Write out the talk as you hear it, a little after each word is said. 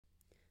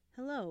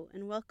Hello,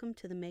 and welcome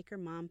to the Maker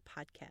Mom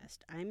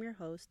podcast. I'm your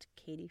host,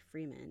 Katie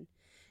Freeman,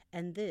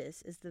 and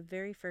this is the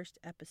very first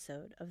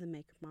episode of the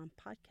Maker Mom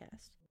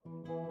podcast.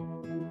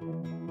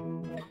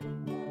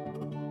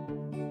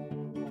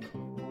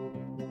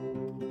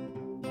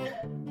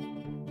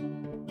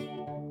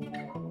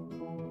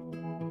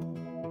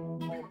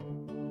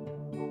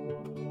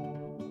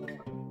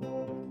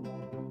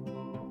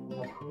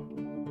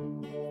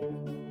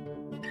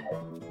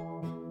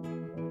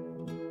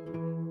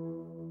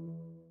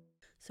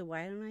 So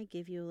why don't I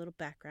give you a little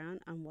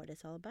background on what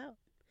it's all about?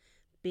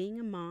 Being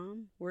a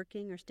mom,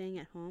 working or staying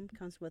at home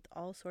comes with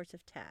all sorts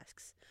of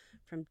tasks,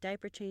 from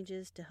diaper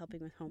changes to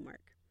helping with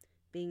homework.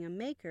 Being a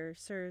maker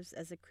serves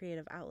as a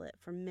creative outlet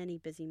for many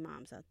busy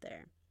moms out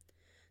there.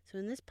 So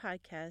in this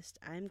podcast,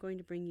 I'm going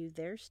to bring you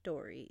their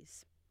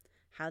stories,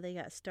 how they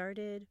got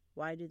started,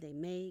 why do they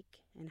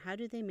make, and how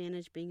do they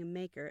manage being a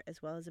maker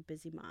as well as a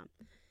busy mom.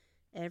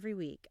 Every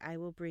week, I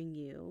will bring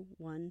you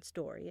one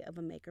story of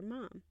a maker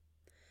mom.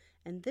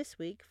 And this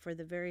week, for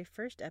the very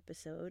first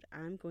episode,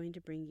 I'm going to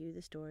bring you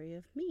the story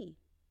of me.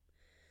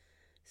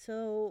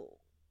 So,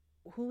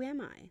 who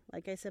am I?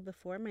 Like I said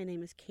before, my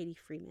name is Katie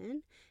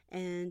Freeman,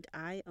 and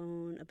I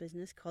own a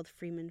business called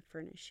Freeman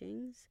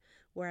Furnishings,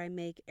 where I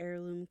make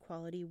heirloom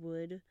quality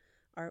wood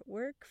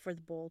artwork for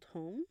the bold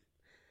home,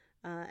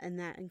 and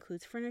that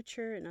includes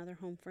furniture and other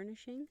home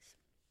furnishings.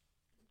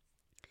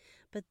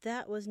 But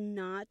that was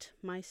not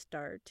my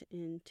start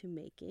into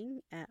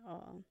making at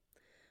all.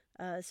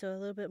 So a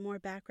little bit more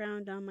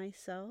background on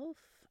myself.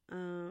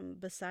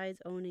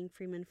 Besides owning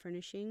Freeman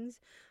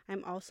Furnishings,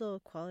 I'm also a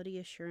quality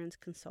assurance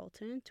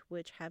consultant,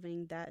 which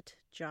having that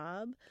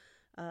job,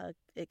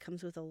 it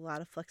comes with a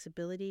lot of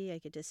flexibility. I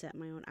get to set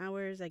my own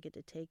hours. I get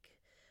to take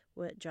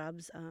what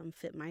jobs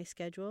fit my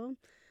schedule.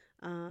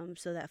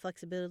 So that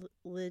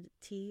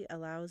flexibility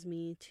allows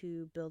me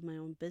to build my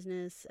own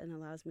business and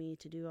allows me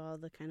to do all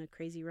the kind of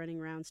crazy running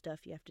around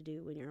stuff you have to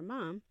do when you're a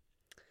mom.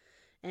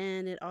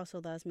 And it also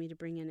allows me to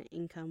bring in an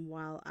income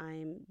while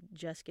I'm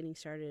just getting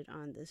started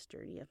on this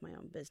journey of my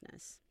own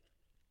business.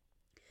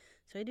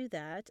 So I do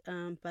that,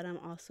 but I'm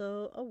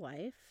also a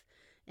wife,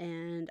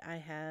 and I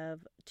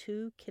have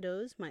 2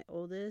 kiddos. My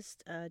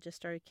oldest just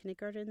started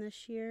kindergarten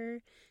this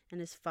year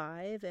and is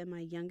 5, and my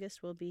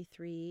youngest will be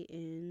 3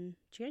 in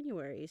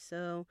January.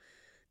 So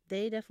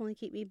they definitely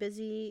keep me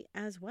busy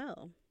as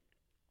well.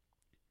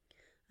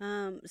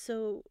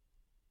 So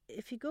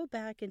if you go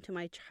back into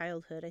my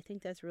childhood, I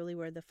think that's really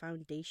where the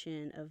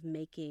foundation of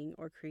making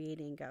or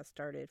creating got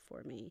started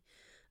for me.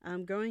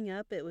 Growing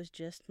up, it was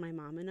just my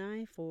mom and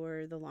I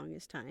for the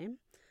longest time,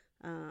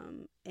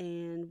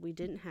 and we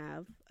didn't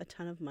have a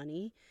ton of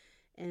money.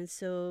 And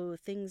so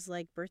things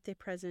like birthday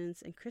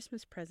presents and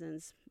Christmas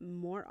presents,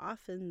 more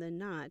often than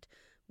not,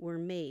 were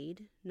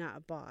made,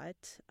 not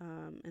bought.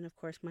 And of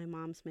course, my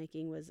mom's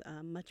making was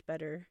much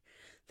better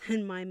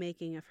than my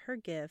making of her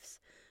gifts.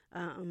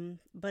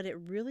 But it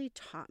really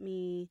taught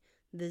me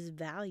this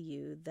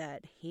value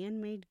that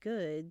handmade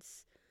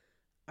goods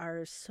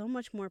are so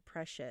much more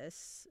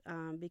precious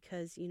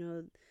because,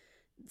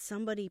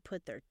 somebody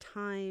put their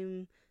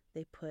time,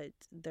 they put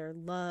their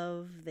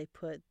love, they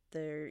put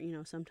their,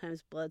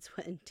 sometimes blood,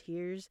 sweat, and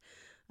tears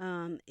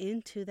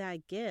into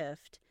that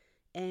gift.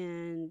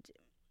 And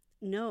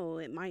no,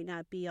 it might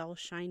not be all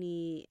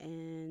shiny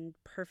and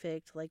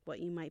perfect like what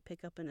you might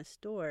pick up in a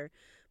store,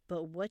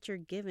 but what you're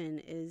given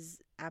is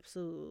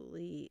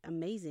absolutely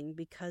amazing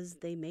because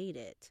they made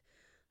it.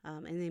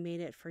 And they made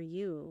it for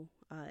you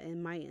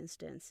in my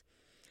instance.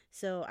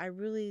 So I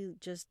really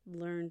just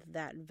learned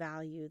that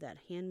value that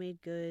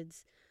handmade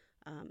goods,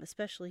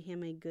 especially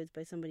handmade goods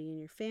by somebody in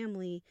your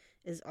family,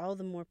 is all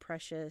the more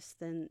precious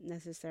than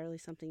necessarily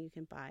something you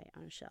can buy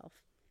on a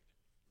shelf.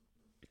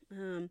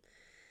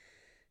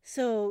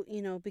 So,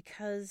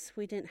 because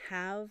we didn't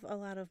have a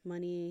lot of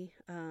money,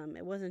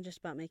 it wasn't just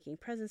about making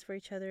presents for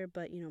each other,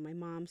 but, my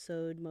mom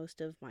sewed most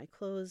of my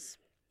clothes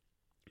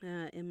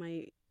in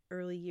my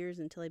early years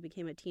until I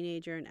became a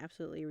teenager and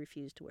absolutely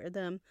refused to wear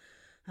them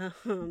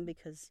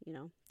because,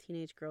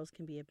 teenage girls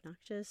can be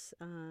obnoxious.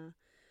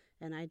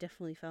 And I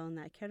definitely fell in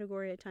that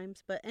category at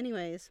times. But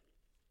anyways,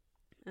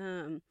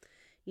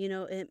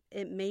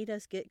 it made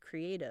us get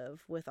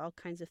creative with all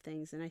kinds of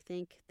things. And I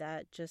think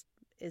that just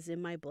is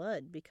in my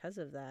blood because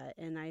of that.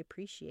 And I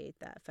appreciate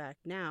that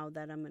fact now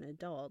that I'm an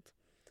adult.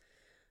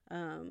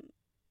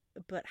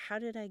 But how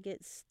did I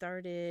get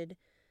started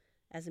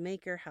as a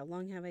maker? How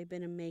long have I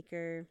been a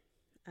maker?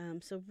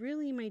 So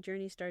really my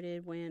journey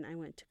started when I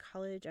went to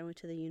college. I went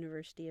to the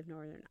University of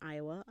Northern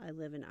Iowa. I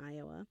live in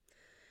Iowa.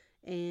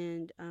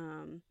 And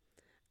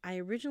I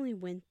originally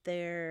went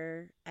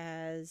there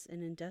as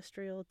an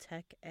industrial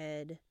tech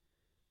ed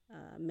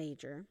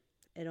major.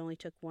 It only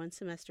took one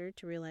semester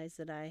to realize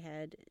that I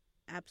had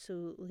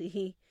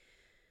absolutely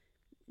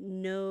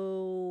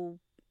no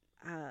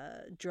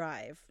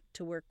drive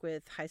to work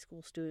with high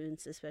school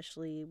students,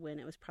 especially when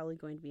it was probably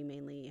going to be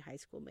mainly high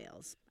school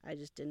males. I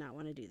just did not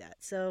want to do that.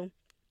 So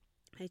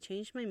I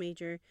changed my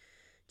major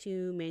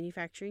to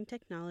manufacturing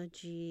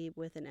technology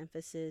with an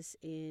emphasis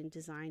in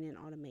design and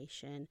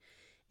automation.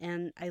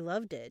 And I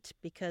loved it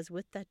because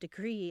with that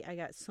degree, I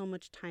got so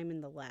much time in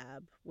the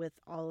lab with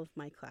all of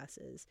my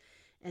classes.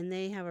 And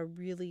they have a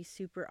really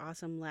super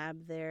awesome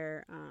lab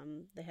there.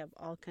 They have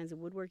all kinds of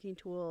woodworking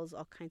tools,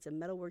 all kinds of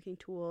metalworking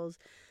tools.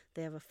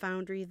 They have a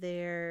foundry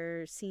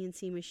there,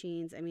 CNC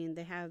machines. I mean,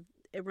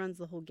 it runs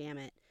the whole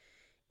gamut.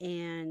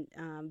 And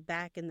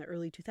back in the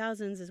early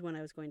 2000s is when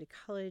I was going to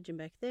college. And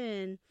back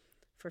then,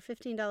 for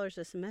 $15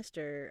 a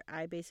semester,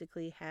 I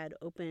basically had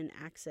open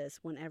access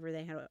whenever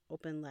they had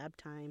open lab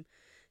time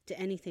to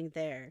anything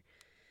there.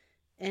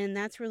 And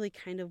that's really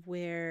kind of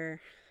where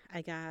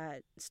I got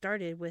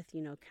started with,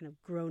 kind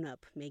of grown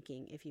up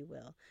making, if you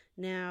will.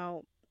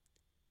 Now,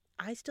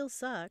 I still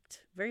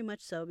sucked, very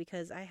much so,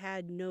 because I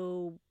had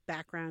no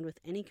background with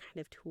any kind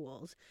of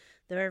tools.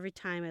 Though every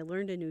time I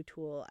learned a new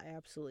tool, I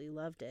absolutely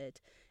loved it.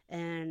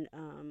 And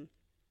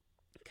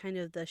kind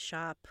of the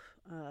shop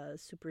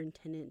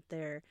superintendent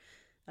there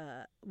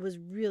was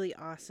really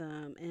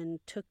awesome and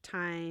took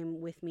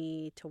time with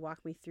me to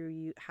walk me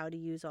through how to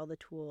use all the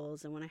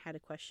tools. And when I had a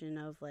question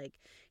of like,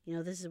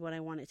 this is what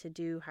I wanted to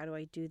do, how do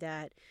I do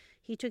that?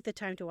 He took the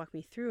time to walk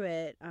me through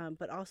it,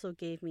 but also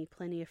gave me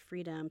plenty of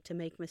freedom to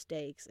make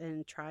mistakes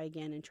and try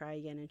again and try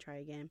again and try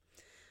again.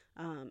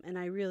 And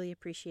I really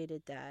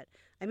appreciated that.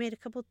 I made a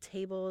couple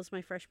tables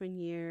my freshman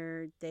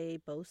year. They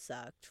both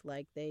sucked.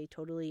 Like they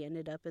totally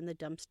ended up in the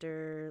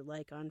dumpster,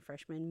 like on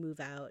freshman move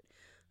out.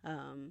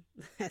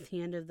 At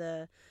the end of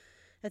the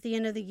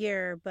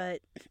year, but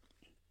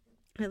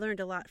I learned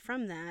a lot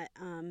from that.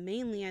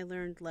 Mainly I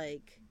learned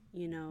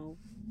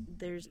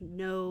there's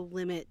no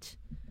limit,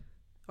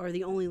 or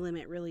the only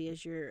limit really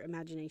is your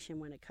imagination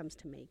when it comes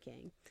to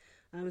making.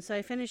 So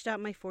I finished out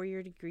my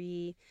 4-year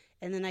degree,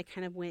 and then I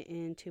kind of went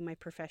into my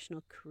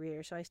professional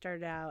career. So I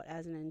started out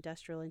as an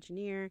industrial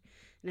engineer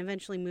and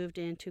eventually moved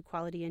into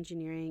quality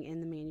engineering in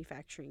the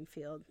manufacturing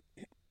field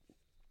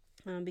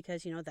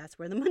because, that's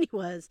where the money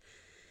was.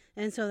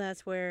 And so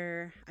that's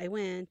where I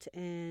went,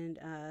 and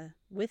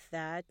with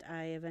that,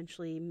 I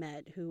eventually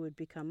met who would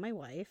become my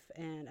wife,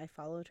 and I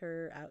followed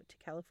her out to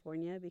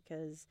California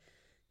because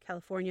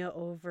California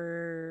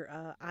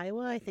over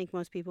Iowa, I think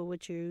most people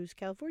would choose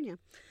California.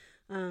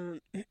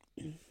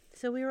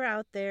 So we were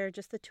out there,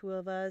 just the two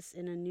of us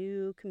in a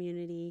new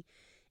community,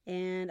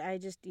 and I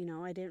just,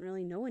 I didn't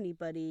really know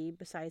anybody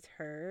besides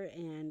her,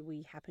 and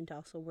we happened to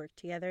also work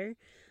together.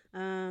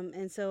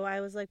 And so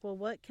I was like, well,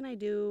 what can I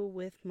do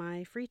with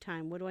my free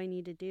time? What do I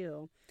need to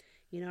do?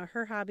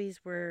 Her hobbies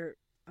were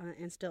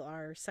and still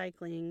are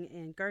cycling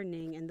and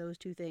gardening, and those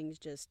two things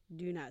just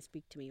do not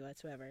speak to me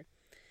whatsoever.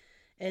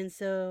 And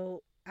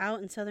so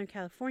out in Southern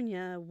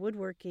California,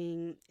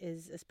 woodworking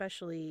is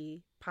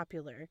especially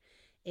popular,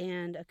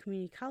 and a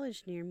community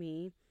college near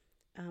me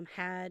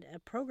had a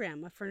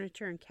program, a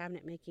furniture and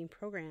cabinet making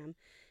program.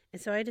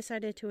 And so I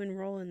decided to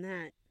enroll in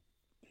that.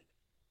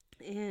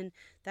 And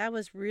that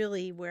was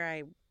really where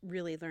I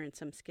really learned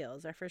some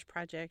skills. Our first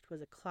project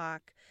was a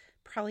clock.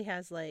 Probably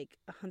has like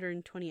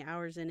 120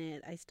 hours in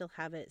it. I still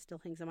have it. Still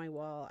hangs on my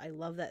wall. I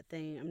love that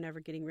thing. I'm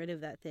never getting rid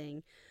of that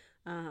thing.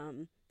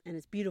 And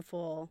it's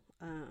beautiful.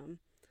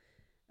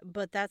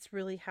 But that's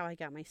really how I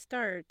got my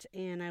start.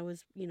 And I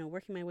was,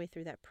 working my way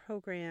through that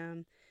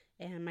program.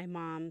 And my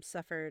mom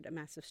suffered a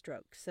massive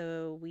stroke.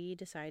 So we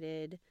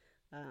decided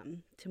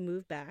to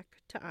move back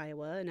to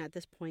Iowa. And at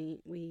this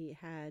point, we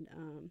had...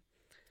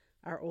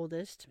 our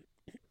oldest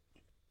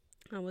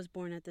was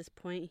born at this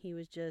point. He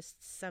was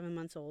just 7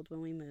 months old when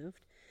we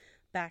moved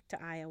back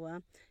to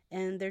Iowa.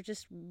 And there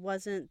just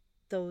wasn't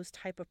those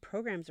type of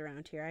programs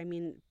around here. I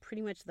mean,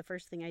 pretty much the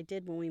first thing I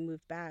did when we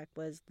moved back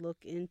was look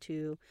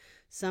into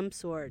some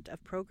sort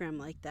of program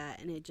like that.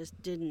 And it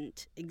just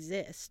didn't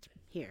exist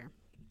here.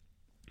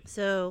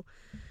 So,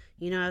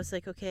 I was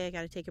like, okay, I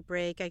got to take a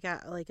break. I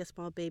got like a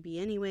small baby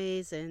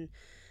anyways. And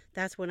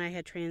that's when I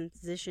had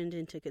transitioned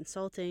into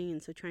consulting,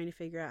 and so trying to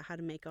figure out how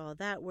to make all of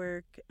that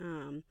work.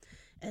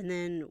 And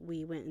then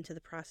we went into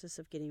the process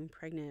of getting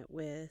pregnant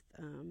with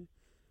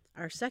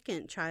our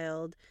second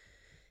child.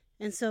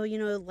 And so,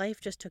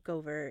 life just took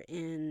over,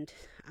 and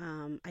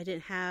I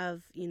didn't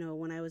have,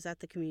 when I was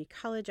at the community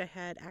college, I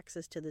had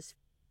access to this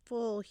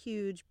full,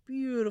 huge,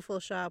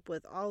 beautiful shop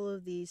with all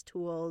of these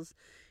tools,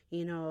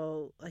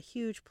 a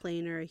huge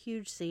planer, a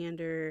huge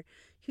sander,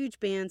 huge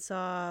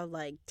bandsaw,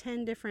 like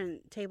 10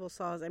 different table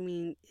saws. I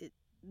mean,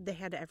 they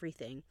had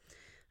everything.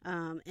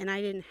 And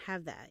I didn't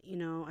have that,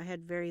 I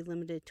had very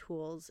limited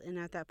tools. And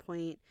at that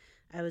point,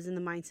 I was in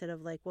the mindset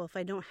of like, well, if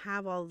I don't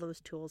have all of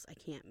those tools, I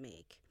can't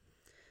make.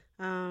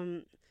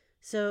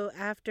 So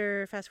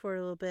after, fast forward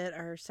a little bit,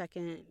 our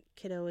second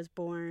kiddo was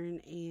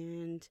born,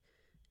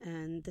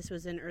 and this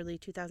was in early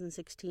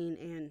 2016.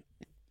 And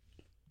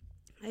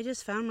I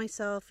just found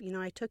myself,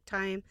 I took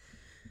time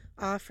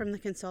off from the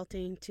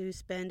consulting to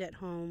spend at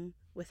home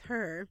with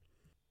her.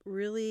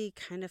 Really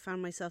kind of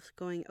found myself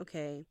going,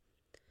 okay,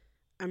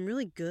 I'm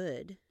really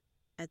good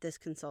at this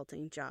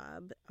consulting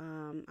job.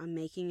 I'm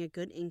making a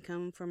good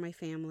income for my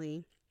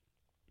family,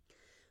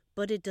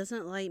 but it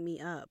doesn't light me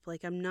up.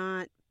 Like, I'm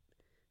not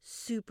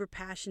super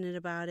passionate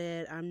about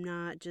it. I'm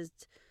not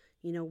just,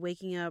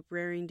 waking up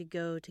raring to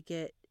go to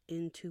get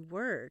into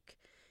work.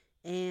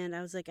 And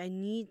I was like, I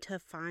need to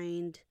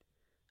find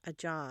a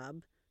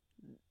job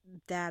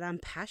that I'm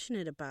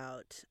passionate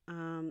about,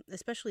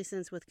 especially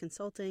since with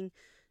consulting,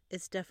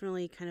 it's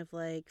definitely kind of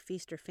like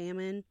feast or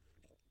famine.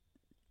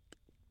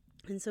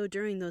 And so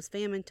during those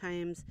famine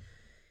times,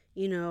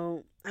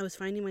 I was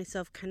finding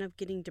myself kind of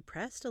getting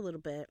depressed a little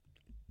bit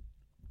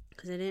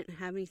because I didn't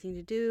have anything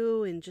to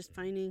do, and just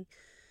finding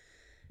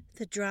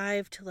the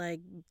drive to like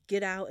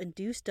get out and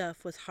do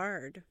stuff was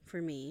hard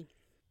for me.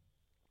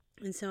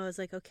 And so I was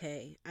like,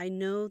 okay, I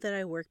know that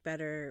I work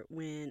better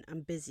when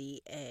I'm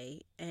busy, A.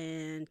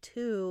 And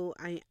two,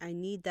 I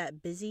need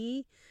that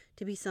busy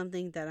to be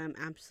something that I'm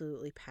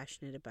absolutely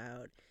passionate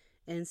about.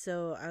 And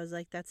so I was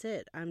like, that's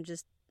it. I'm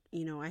just,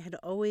 I had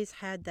always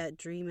had that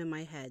dream in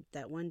my head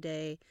that one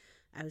day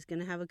I was going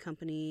to have a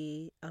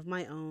company of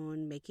my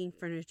own, making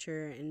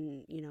furniture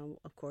and,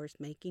 of course,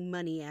 making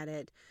money at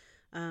it.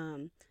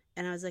 And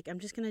I was like, I'm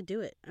just going to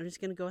do it. I'm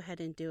just going to go ahead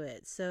and do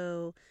it.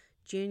 So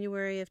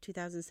January of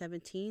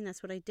 2017,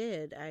 that's what I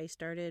did. I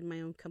started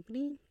my own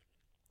company,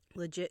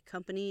 Legit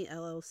Company,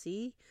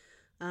 LLC,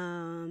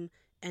 and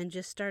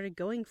just started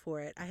going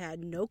for it. I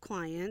had no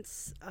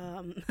clients.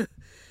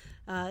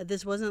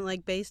 This wasn't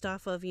like based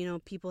off of,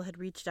 people had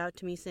reached out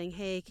to me saying,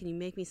 hey, can you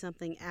make me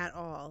something at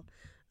all?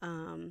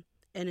 And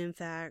in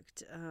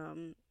fact,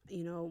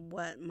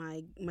 what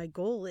my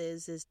goal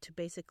is to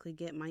basically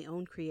get my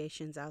own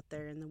creations out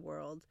there in the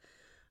world.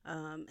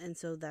 And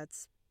so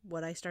that's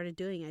what I started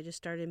doing. I just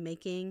started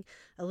making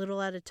a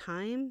little at a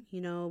time.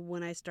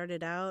 When I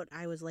started out,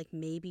 I was like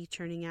maybe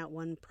churning out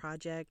one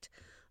project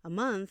a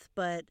month,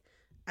 but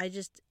I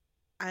just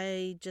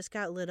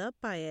got lit up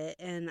by it,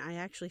 and I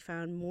actually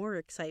found more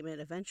excitement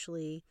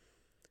eventually.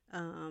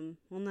 Well,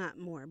 not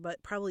more,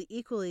 but probably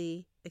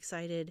equally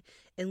excited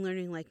in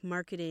learning like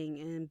marketing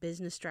and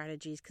business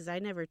strategies, because I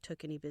never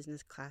took any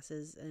business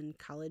classes in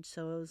college,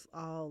 so it was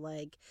all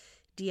like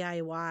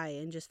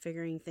DIY and just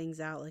figuring things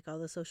out, like all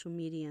the social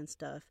media and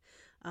stuff,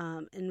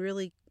 and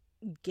really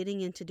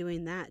getting into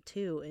doing that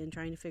too and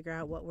trying to figure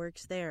out what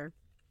works there.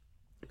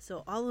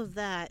 So all of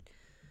that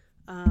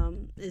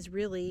is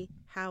really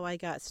how I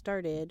got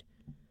started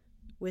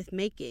with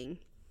making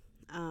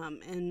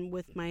and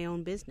with my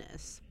own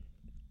business.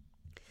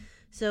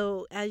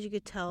 So as you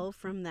could tell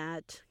from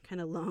that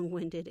kind of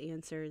long-winded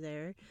answer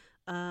there,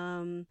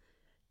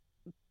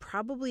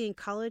 probably in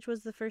college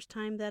was the first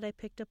time that I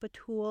picked up a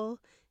tool.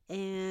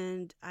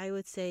 And I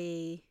would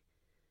say,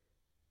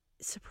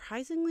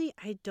 surprisingly,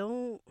 at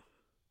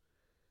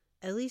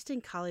least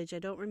in college, I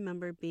don't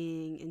remember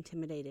being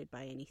intimidated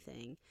by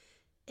anything.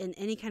 In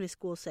any kind of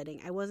school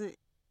setting, I wasn't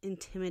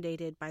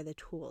intimidated by the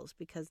tools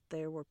because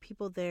there were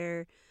people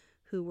there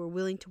who were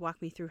willing to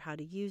walk me through how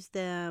to use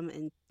them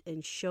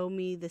and show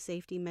me the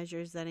safety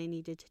measures that I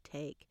needed to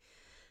take.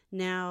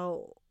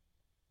 Now,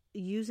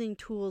 using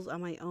tools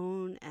on my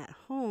own at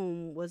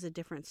home was a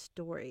different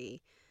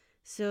story.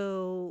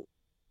 So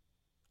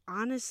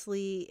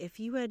honestly, if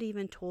you had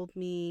even told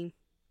me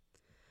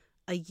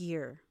a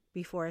year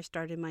before I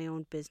started my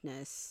own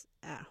business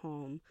at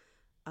home,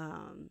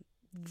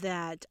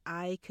 that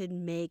I could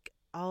make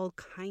all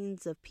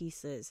kinds of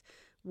pieces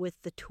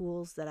with the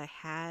tools that I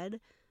had,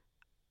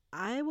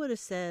 I would have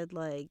said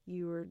like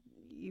you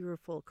were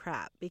full of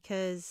crap,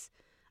 because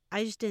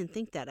I just didn't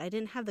think that. I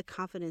didn't have the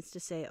confidence to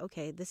say,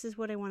 okay, this is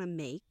what I want to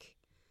make.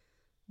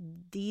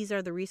 These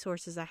are the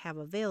resources I have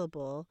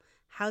available.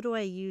 How do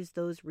I use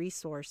those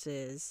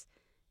resources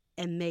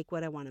and make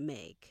what I want to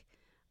make?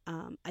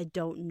 I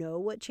don't know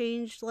what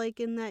changed like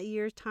in that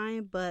year's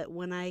time, but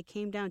when I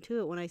came down to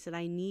it, when I said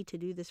I need to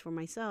do this for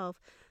myself,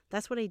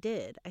 that's what I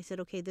did. I said,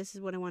 okay, this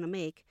is what I want to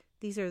make.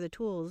 These are the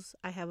tools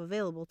I have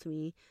available to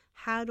me.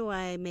 How do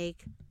I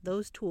make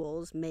those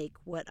tools make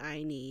what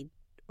I need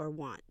or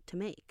want to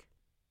make?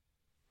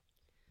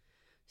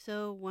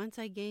 So once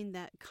I gained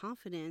that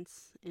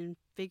confidence in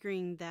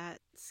figuring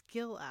that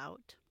skill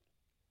out,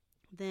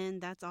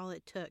 then that's all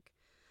it took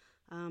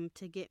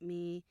to get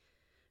me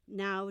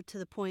now to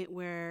the point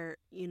where,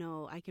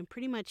 I can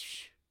pretty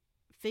much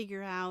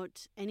figure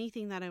out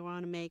anything that I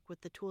want to make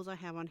with the tools I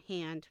have on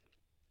hand.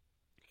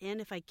 And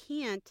if I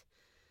can't,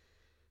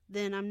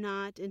 then I'm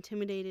not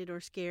intimidated or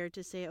scared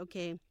to say,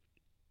 okay,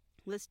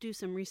 let's do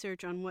some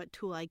research on what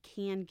tool I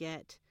can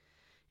get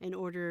in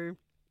order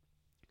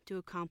to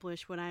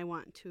accomplish what I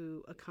want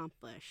to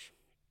accomplish.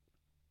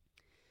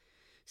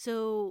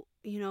 So,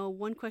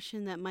 one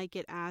question that might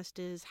get asked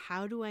is,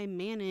 how do I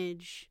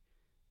manage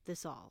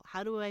this all?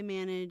 How do I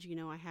manage,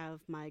 I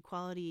have my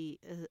quality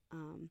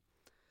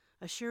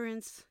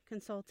assurance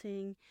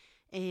consulting,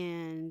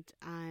 and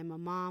I'm a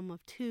mom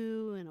of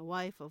 2 and a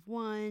wife of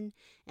 1,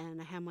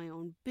 and I have my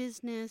own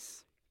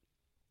business.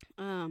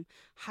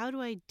 How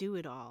do I do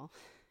it all?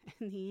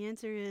 And the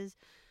answer is,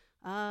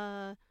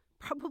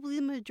 probably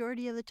the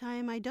majority of the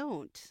time I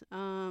don't.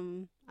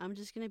 I'm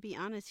just going to be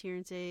honest here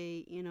and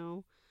say,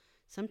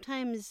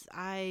 sometimes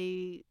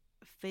I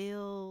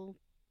fail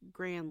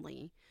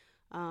grandly.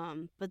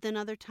 But then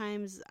other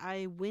times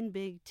I win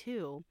big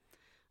too.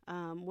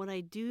 What I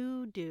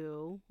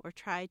do or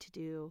try to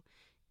do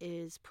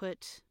is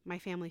put my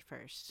family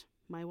first.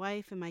 My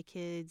wife and my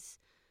kids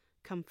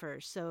come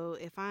first. So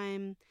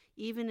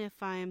even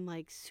if I'm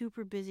like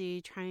super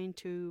busy trying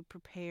to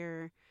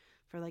prepare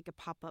for like a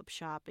pop-up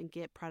shop and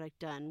get product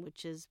done,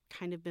 which has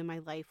kind of been my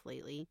life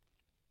lately,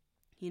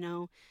 you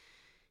know,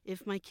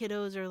 if my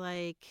kiddos are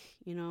like,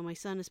 my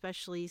son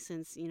especially,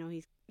 since,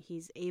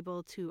 he's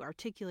able to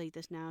articulate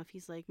this now, if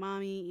he's like,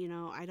 Mommy,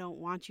 I don't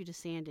want you to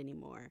sand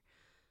anymore.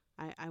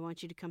 I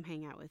want you to come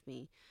hang out with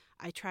me.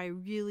 I try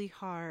really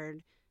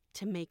hard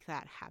to make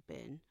that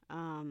happen.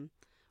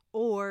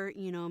 Or,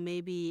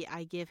 maybe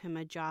I give him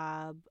a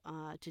job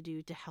to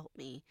do to help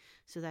me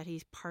so that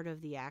he's part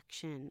of the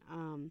action.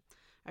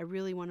 I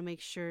really want to make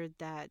sure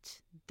that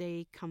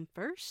they come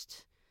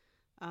first.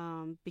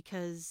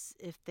 Because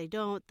if they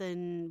don't,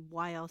 then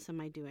why else am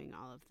I doing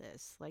all of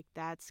this? Like,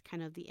 that's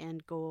kind of the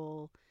end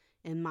goal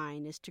in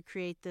mind, is to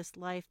create this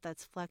life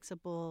that's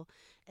flexible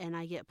and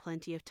I get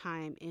plenty of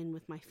time in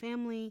with my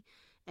family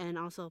and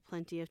also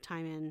plenty of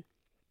time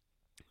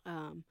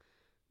in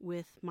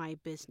with my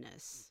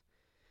business.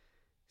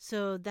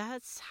 So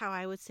that's how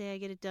I would say I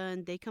get it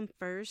done. They come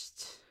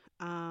first.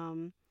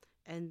 And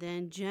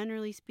then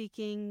generally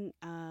speaking,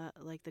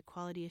 like the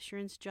quality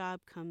assurance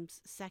job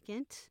comes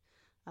second.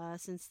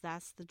 Since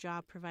that's the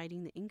job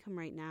providing the income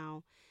right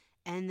now.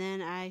 And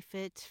then I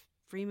fit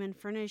Freeman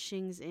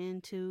Furnishings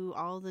into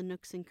all the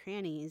nooks and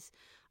crannies.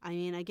 I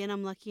mean, again,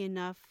 I'm lucky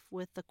enough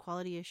with the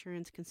quality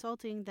assurance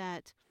consulting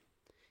that,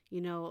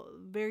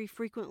 very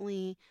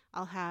frequently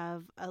I'll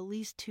have at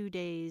least 2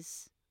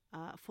 days,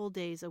 full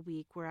days a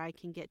week where I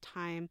can get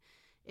time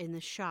in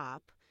the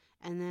shop.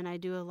 And then I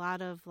do a lot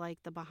of like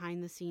the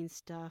behind the scenes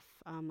stuff,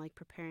 like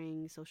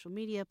preparing social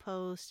media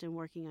posts and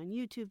working on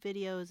YouTube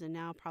videos, and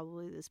now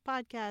probably this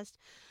podcast,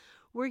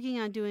 working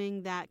on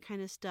doing that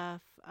kind of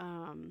stuff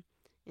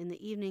in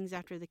the evenings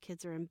after the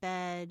kids are in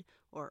bed,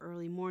 or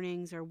early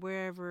mornings, or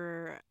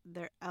wherever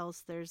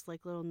else there's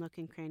like little nook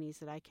and crannies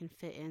that I can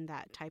fit in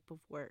that type of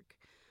work.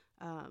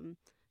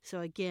 So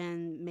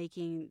again,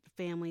 making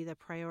family the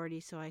priority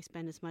so I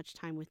spend as much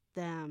time with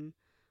them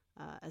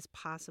as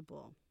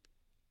possible.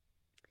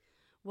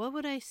 What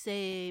would I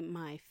say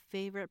my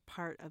favorite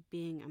part of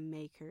being a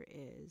maker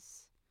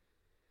is?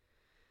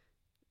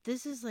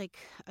 This is like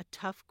a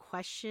tough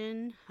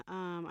question,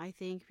 I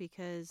think,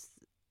 because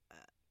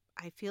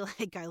I feel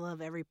like I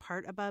love every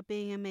part about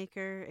being a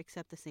maker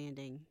except the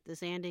sanding. The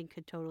sanding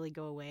could totally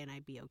go away and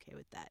I'd be okay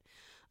with that.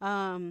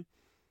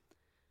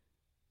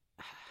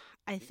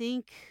 I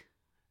think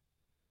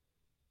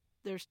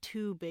there's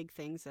two big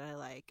things that I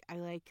like. I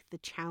like the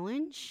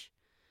challenge.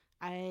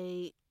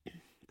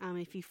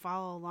 If you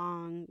follow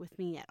along with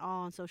me at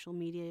all on social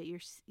media,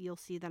 you'll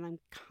see that I'm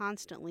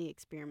constantly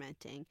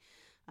experimenting.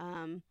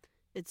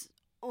 It's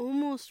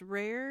almost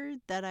rare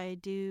that I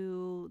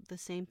do the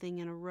same thing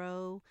in a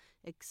row,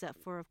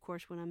 except for, of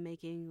course, when I'm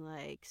making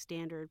like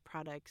standard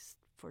products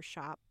for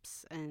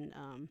shops and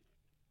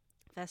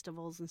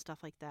festivals and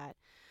stuff like that.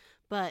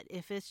 But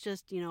if it's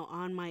just,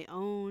 on my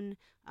own,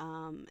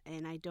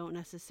 and I don't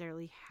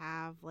necessarily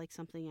have like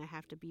something I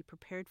have to be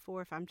prepared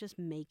for, if I'm just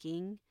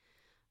making,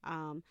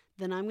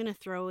 then I'm going to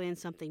throw in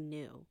something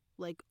new,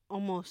 like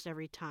almost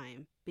every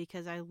time,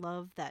 because I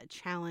love that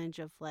challenge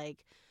of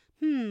like,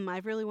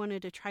 I've really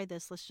wanted to try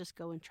this. Let's just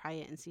go and try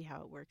it and see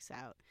how it works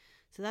out.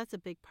 So that's a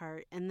big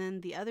part. And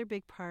then the other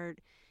big part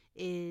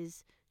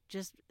is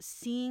just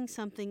seeing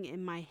something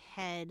in my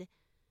head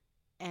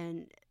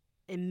and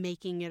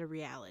making it a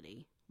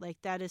reality.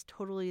 Like, that is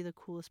totally the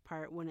coolest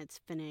part when it's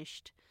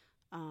finished.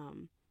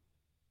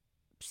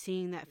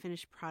 Seeing that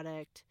finished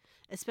product,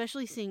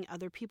 especially seeing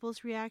other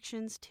people's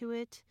reactions to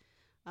it,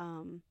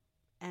 and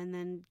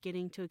then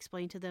getting to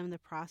explain to them the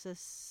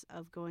process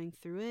of going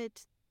through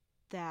it,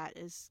 that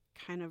is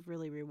kind of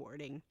really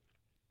rewarding.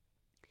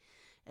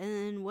 And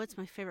then what's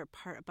my favorite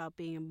part about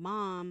being a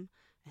mom?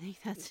 I think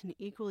that's an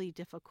equally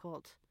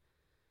difficult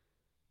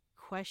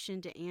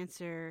question to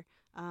answer.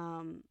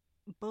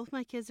 Both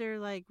my kids are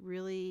like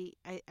really,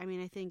 I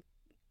think,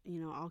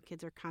 all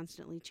kids are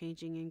constantly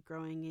changing and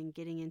growing and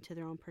getting into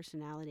their own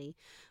personality.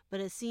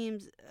 But it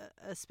seems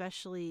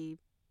especially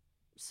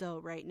so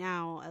right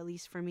now, at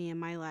least for me in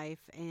my life,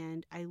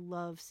 and I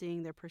love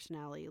seeing their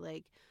personality.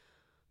 Like,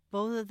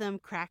 both of them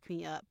crack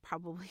me up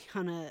probably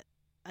on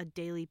a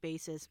daily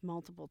basis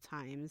multiple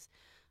times.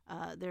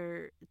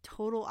 They're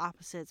total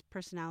opposites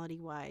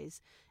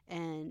personality-wise,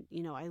 and,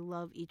 I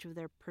love each of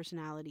their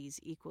personalities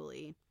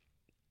equally.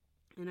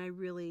 And I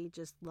really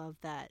just love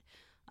that.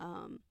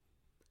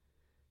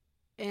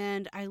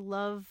 And I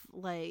love,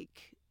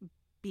 like,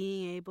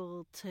 being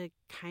able to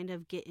kind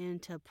of get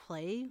into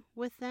play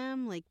with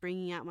them, like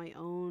bringing out my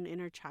own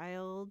inner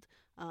child.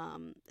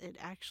 It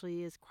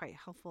actually is quite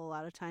helpful a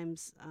lot of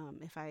times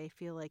if I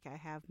feel like I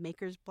have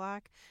maker's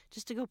block,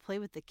 just to go play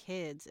with the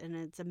kids. And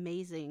it's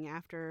amazing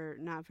after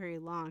not very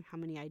long how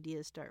many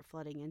ideas start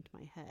flooding into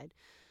my head.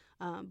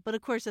 But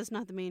of course, that's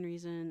not the main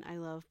reason I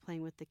love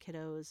playing with the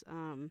kiddos.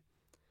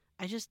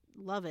 I just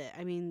love it.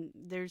 I mean,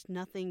 there's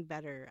nothing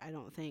better, I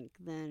don't think,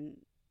 than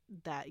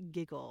that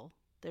giggle.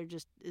 There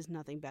just is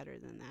nothing better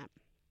than that.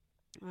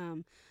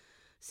 Um,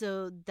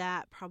 so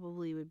that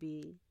probably would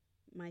be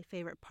my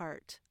favorite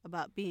part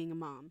about being a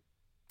mom.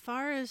 As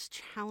far as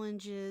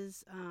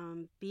challenges,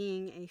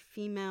 being a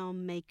female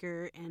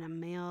maker in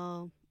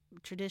a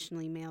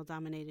traditionally male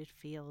dominated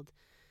field,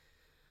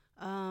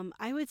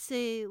 I would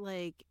say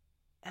like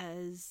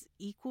as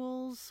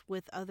equals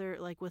with other,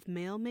 like with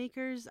male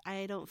makers,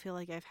 I don't feel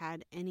like I've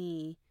had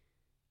any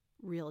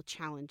real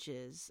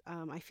challenges.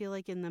 I feel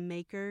like in the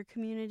maker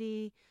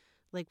community,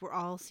 like we're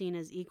all seen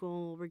as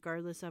equal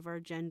regardless of our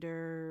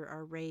gender,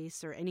 our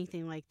race, or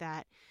anything like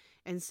that.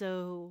 And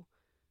so,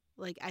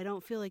 like, I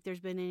don't feel like there's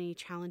been any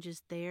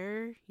challenges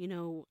there.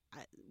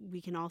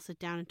 We can all sit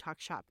down and talk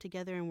shop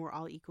together, and we're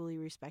all equally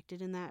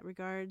respected in that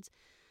regards.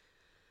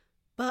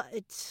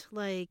 But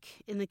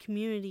like in the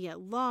community at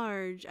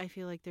large, I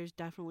feel like there's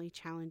definitely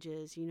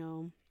challenges.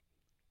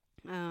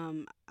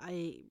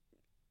 I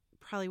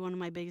probably one of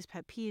my biggest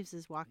pet peeves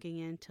is walking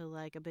into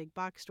like a big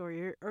box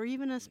store, or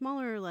even a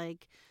smaller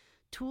like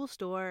tool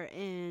store,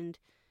 and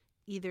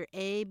either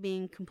A,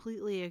 being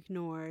completely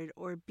ignored,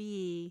 or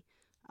B,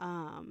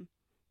 um,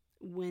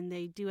 when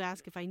they do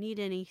ask if I need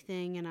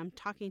anything and I'm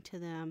talking to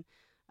them,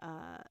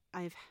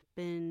 I've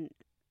been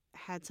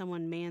had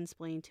someone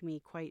mansplain to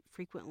me quite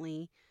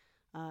frequently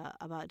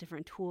about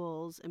different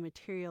tools and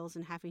materials,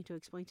 and having to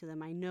explain to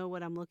them I know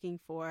what I'm looking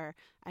for,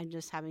 I'm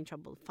just having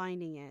trouble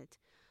finding it,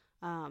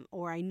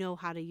 or I know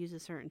how to use a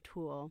certain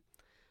tool.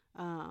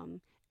 Um,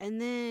 and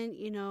then,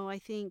 I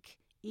think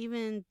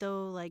even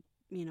though, like,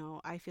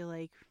 I feel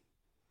like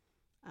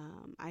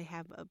I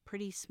have a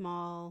pretty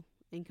small,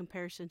 in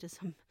comparison to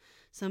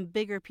some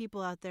bigger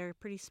people out there,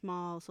 pretty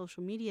small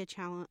social media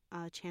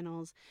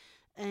channels,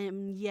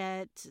 and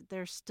yet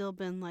there's still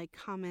been like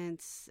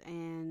comments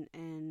and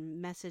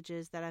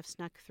messages that I've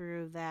snuck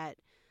through that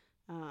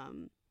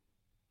um,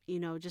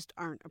 just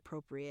aren't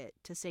appropriate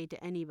to say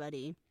to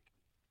anybody.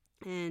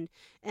 And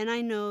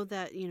I know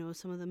that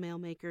some of the mail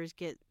makers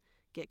get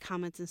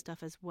comments and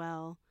stuff as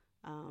well,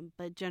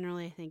 but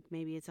generally I think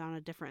maybe it's on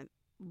a different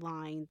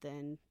line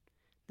than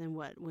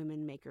what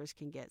women makers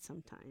can get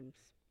sometimes.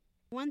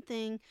 One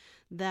thing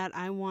that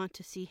I want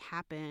to see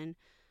happen,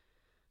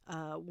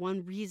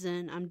 one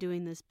reason I'm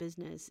doing this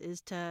business,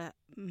 is to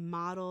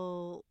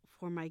model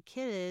for my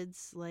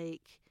kids,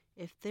 like,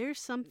 if there's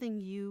something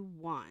you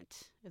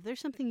want, if there's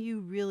something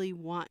you really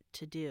want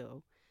to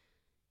do,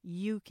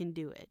 you can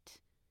do it.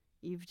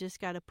 You've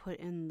just got to put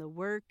in the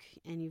work,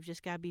 and you've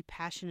just got to be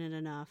passionate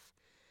enough.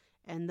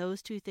 And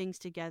those two things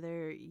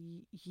together,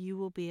 you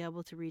will be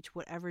able to reach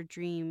whatever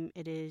dream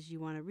it is you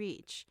want to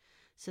reach.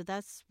 So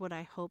that's what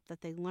I hope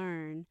that they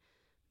learn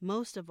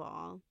most of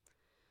all.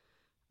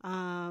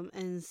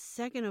 And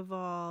second of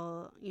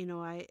all,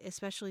 I,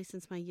 especially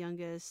since my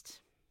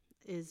youngest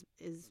is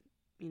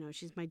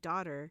she's my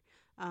daughter,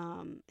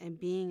 and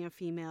being a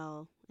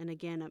female, and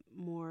again, a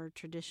more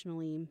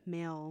traditionally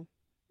male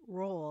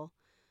role,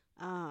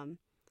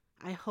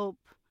 I hope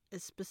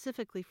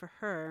specifically for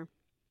her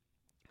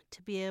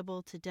to be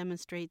able to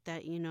demonstrate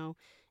that,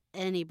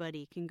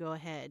 anybody can go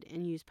ahead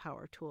and use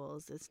power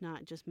tools. It's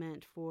not just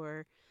meant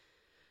for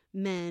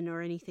men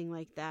or anything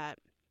like that.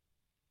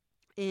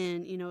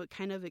 And, it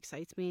kind of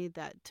excites me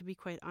that, to be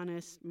quite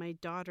honest, my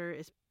daughter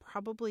is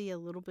probably a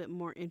little bit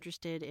more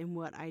interested in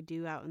what I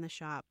do out in the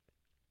shop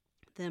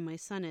than my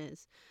son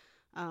is.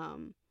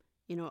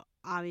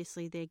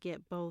 Obviously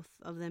both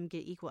of them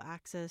get equal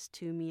access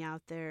to me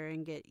out there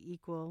and get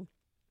equal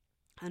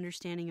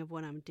understanding of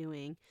what I'm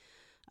doing.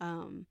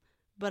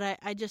 But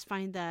I just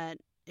find that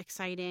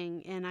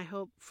exciting, and I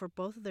hope for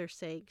both of their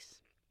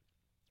sakes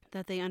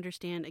that they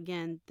understand,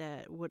 again,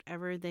 that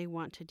whatever they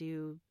want to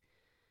do,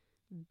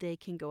 they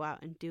can go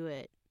out and do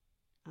it.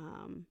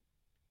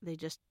 They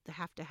just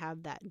have to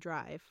have that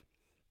drive.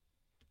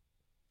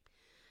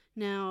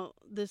 Now,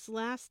 this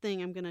last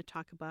thing I'm going to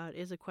talk about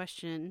is a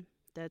question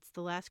that's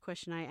the last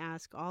question I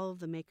ask all of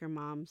the maker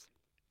moms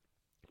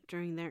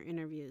during their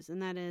interviews,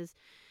 and that is,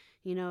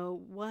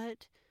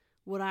 what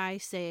would I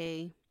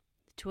say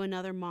to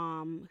another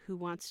mom who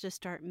wants to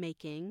start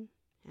making?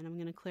 And I'm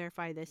going to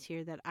clarify this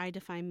here, that I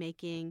define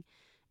making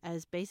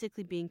as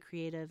basically being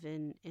creative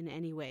in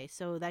any way.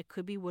 So that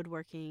could be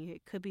woodworking,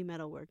 it could be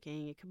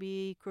metalworking, it could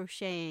be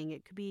crocheting,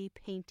 it could be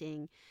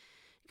painting,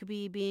 it could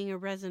be being a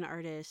resin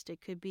artist,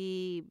 it could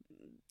be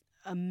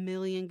a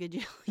million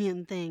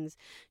gajillion things,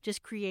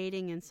 just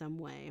creating in some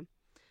way.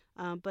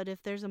 But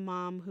if there's a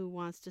mom who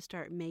wants to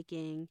start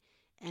making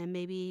and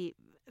maybe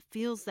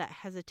feels that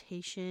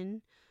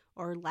hesitation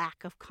or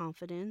lack of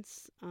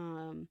confidence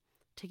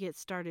to get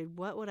started,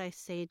 what would I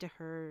say to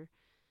her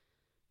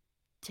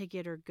to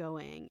get her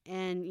going?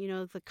 And,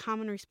 the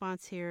common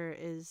response here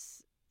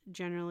is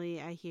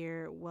generally I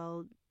hear,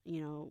 well,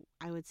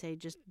 I would say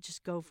just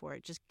go for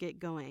it, just get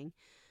going.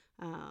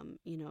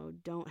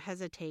 Don't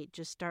hesitate,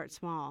 just start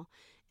small.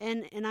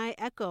 And I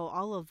echo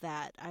all of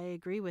that. I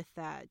agree with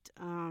that.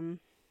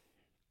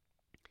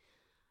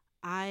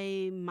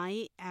 I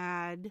might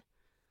add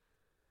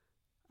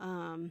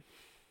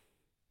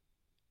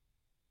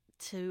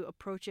to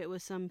approach it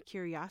with some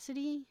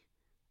curiosity,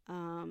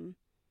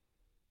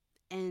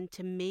 and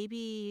to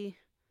maybe,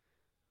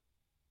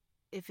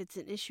 if it's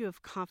an issue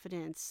of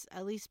confidence,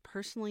 at least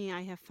personally,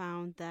 I have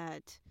found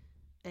that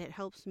it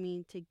helps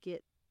me to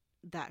get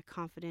that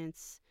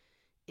confidence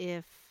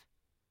if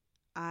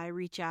I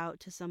reach out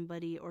to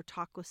somebody or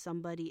talk with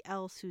somebody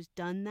else who's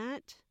done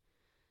that,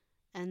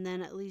 and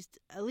then at least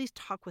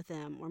talk with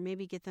them, or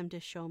maybe get them to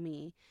show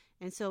me.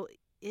 And so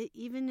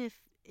even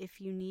if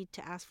you need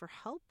to ask for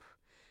help,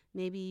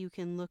 maybe you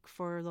can look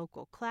for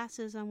local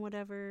classes on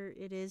whatever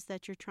it is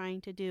that you're trying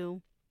to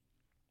do.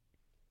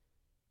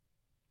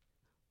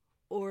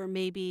 Or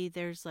maybe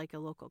there's like a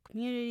local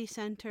community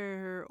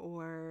center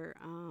or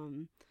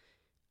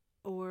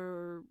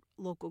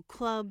local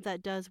club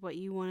that does what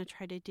you want to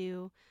try to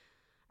do.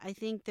 I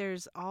think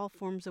there's all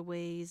forms of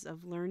ways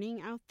of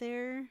learning out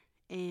there.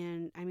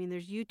 And I mean,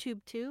 there's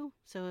YouTube too.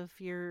 So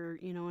if you're,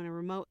 in a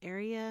remote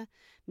area,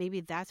 maybe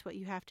that's what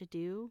you have to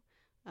do.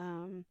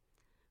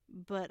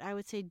 But I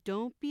would say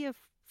don't be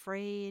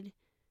afraid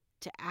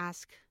to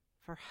ask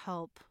for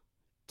help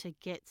to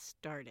get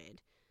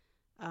started.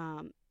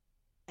 And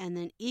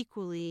then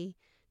equally,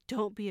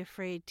 don't be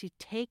afraid to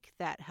take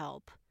that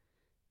help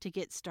to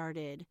get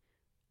started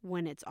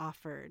when it's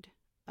offered.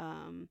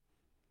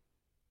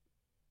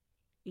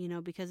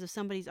 Because if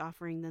somebody's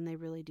offering, then they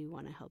really do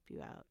want to help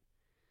you out.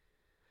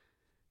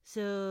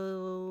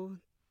 So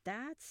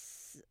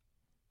that's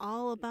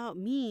all about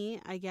me,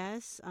 I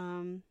guess.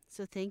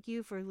 So thank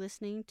you for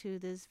listening to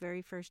this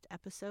very first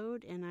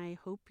episode, and I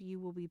hope you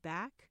will be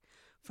back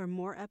for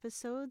more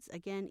episodes.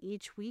 Again,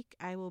 each week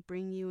I will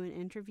bring you an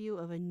interview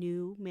of a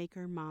new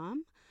maker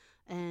mom,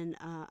 and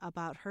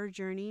about her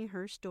journey,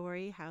 her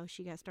story, how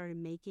she got started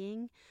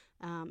making,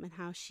 and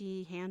how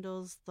she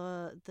handles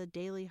the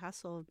daily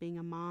hustle of being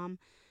a mom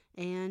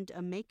and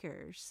a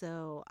maker.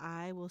 So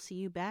I will see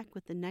you back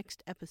with the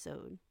next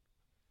episode.